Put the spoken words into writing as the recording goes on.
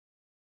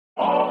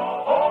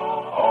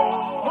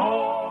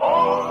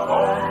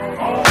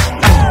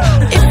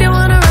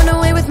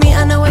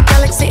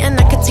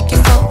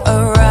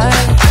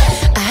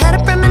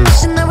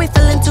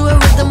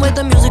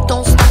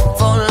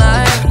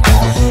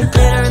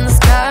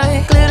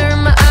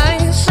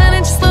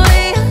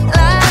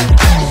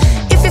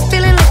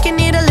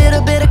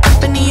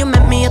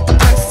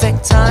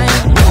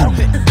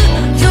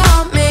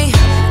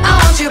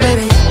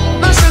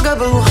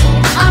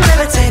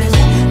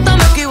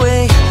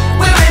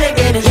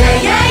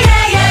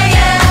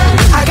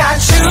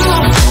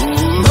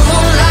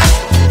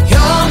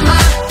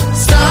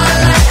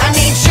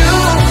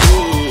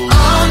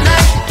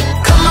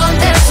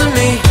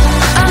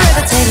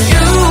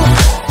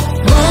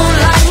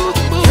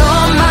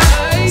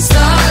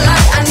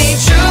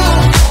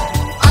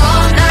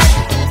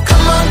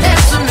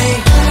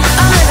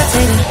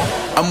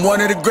one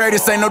of the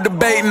greatest, ain't no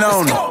debating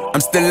on it. I'm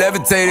still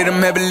levitated,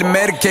 I'm heavily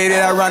medicated.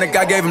 Ironic,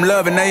 I gave him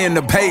love and they end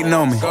up hating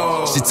on me.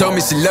 She told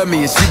me she loved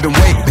me and she been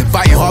waiting. Been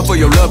fighting hard for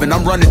your love and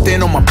I'm running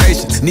thin on my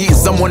patience. Needing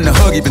someone to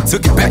hug, even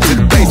took it back to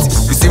the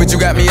basics. You see what you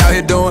got me out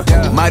here doing?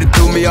 Might have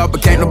threw me off,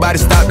 but can't nobody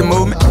stop the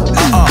movement.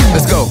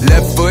 Let's go.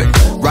 Left foot,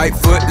 right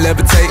foot,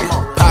 levitating.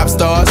 Pop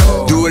stars,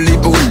 do a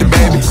leap with the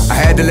baby. I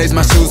had to lace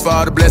my shoes for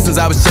all the blessings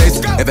I was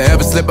chasing. If I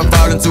ever slip, I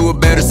fall into a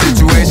better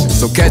situation.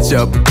 So catch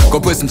up, go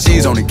put some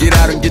cheese on it, get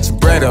out and get your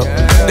bread up.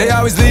 They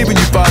always leave when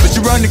you fall, but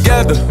you run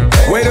together.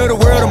 Weight of the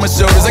world on my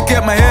shoulders, I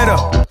kept my head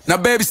up. Now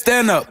baby,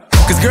 stand up,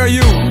 cause girl,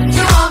 you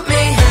want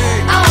me,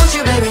 I want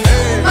you, baby.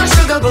 My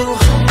sugar boo,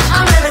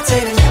 I'm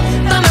levitating.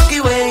 The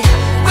Milky Way,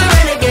 we're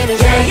renegading.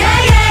 Yeah, yeah,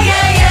 yeah,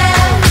 yeah,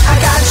 yeah. I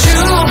got you,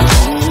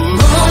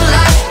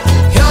 moonlight,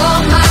 you're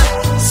my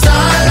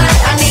starlight.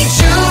 I need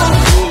you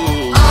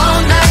all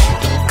night.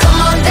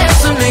 Come on,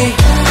 dance with me.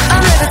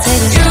 I'm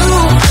levitating. You,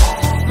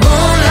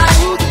 moonlight,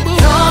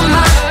 you're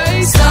my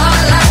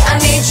starlight. I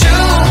need you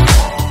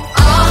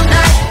all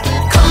night.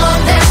 Come on,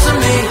 dance with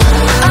me.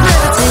 I'm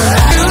levitating.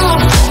 You,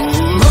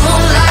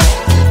 moonlight,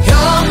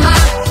 you're my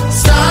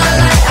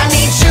starlight. I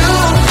need you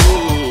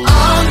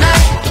all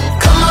night.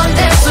 Come on,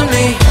 dance with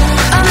me.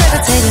 I'm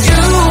levitating.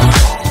 You,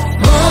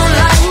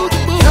 moonlight,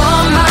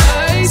 you're my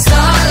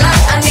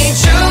starlight. I need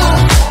you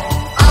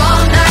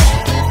all night.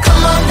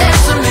 Come on,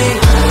 dance with me.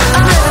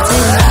 I'm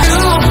levitating. You,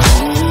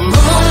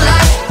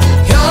 moonlight,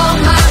 you're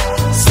my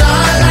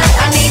starlight.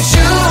 I need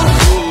you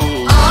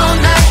all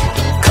night.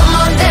 Come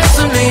on, dance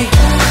with me.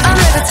 I'm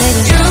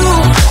levitating. You,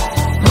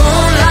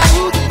 moonlight,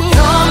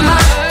 you're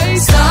my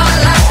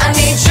starlight. I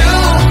need you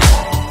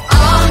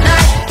all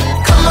night.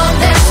 Come on,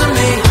 dance with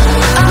me.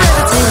 I'm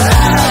levitating.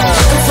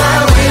 You can fly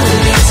away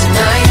with me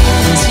tonight.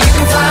 You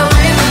can fly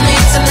away with me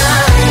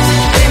tonight.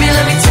 Baby,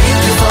 let me take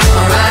you for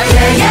a ride.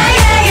 Yeah, yeah,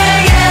 yeah,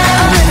 yeah, yeah.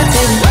 I'm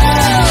levitating.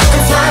 You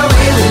can fly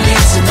away with me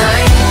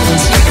tonight.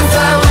 You can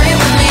fly away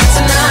with me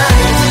tonight.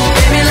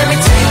 Baby, let me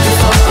take you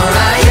for a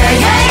ride. Yeah,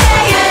 yeah,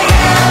 yeah, yeah,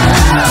 yeah.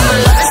 My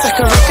love is like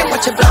a rocket,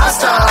 watch it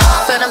blast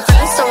off. And I'm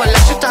feeling so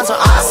electric, dance on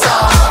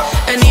awesome.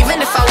 And even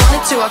if I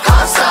wanted to, I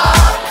can't stop.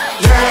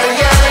 Yeah,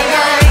 yeah,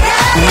 yeah,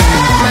 yeah.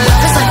 My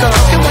love is like a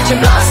rocket, watch it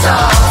blast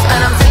off. And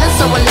I'm feeling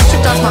so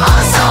electric, dance my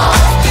ass off.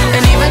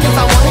 And even if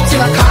I wanted to,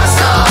 I can't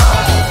stop.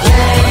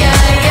 Yeah, yeah,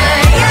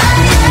 yeah,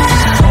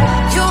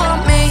 yeah. You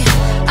want me,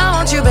 I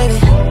want you, baby.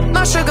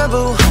 My sugar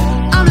boo,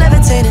 I'm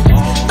levitating.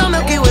 The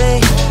Milky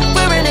Way,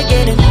 we're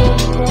renegading.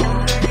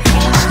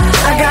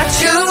 I got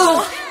you,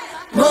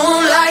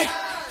 moonlight,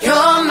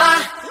 you're my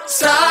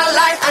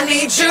starlight. I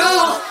need you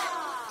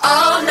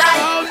all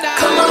night.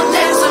 Come on,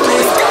 dance with me.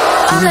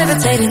 I'm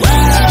levitating.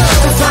 You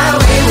can fly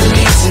away with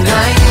me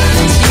tonight.